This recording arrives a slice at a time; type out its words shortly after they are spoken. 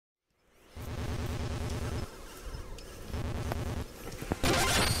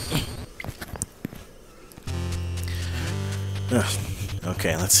Ugh.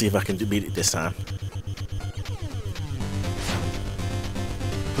 Okay, let's see if I can beat it this time.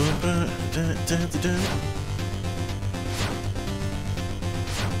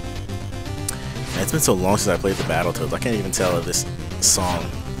 It's been so long since I played the Battletoads, I can't even tell if this song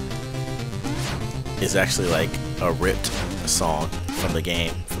is actually like a ripped song from the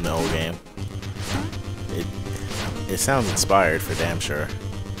game, from the old game. It sounds inspired for damn sure.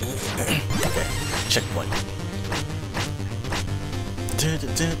 Okay, checkpoint.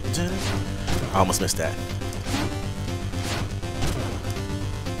 I almost missed that.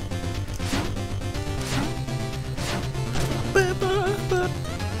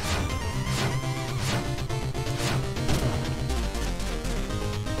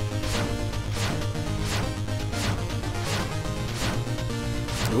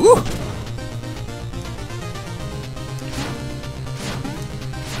 Woo!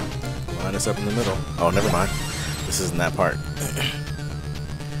 Line us up in the middle. Oh, never mind. This isn't that part.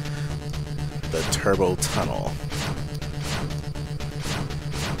 The turbo tunnel.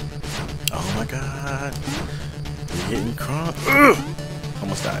 Oh my god. We're getting crunk.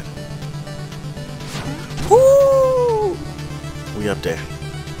 Almost died. Woo! We up there.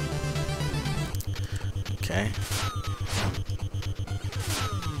 Okay.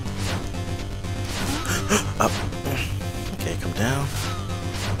 Up. Okay, come down.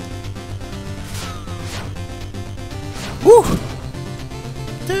 Woo!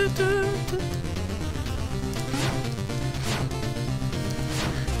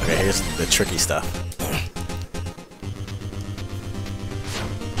 Okay, here's the tricky stuff.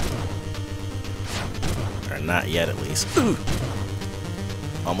 Or not yet, at least. Ooh.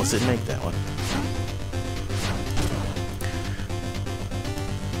 Almost didn't make that one.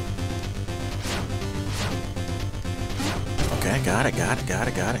 Okay, got it.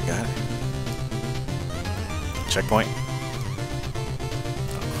 Checkpoint.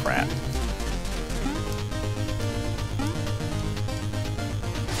 Oh, crap.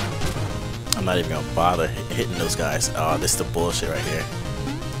 I'm not even gonna bother hitting those guys. Oh, this is the bullshit right here.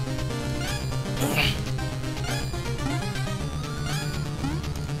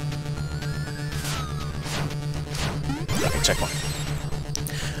 Okay, checkpoint.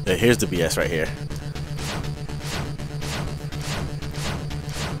 Here's the BS right here.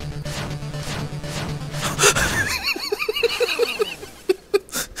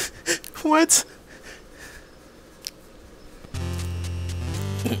 What?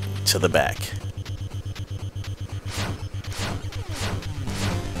 To the back.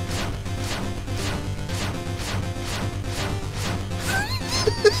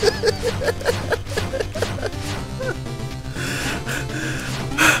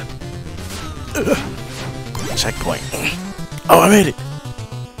 Checkpoint. Oh, I made it.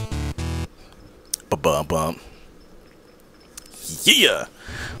 Ba-bum-bum. Yeah.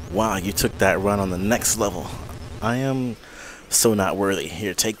 Wow, you took that run on the next level. I am so not worthy.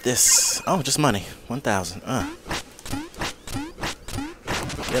 Here, take this. Oh, just money. 1,000.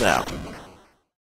 Get out.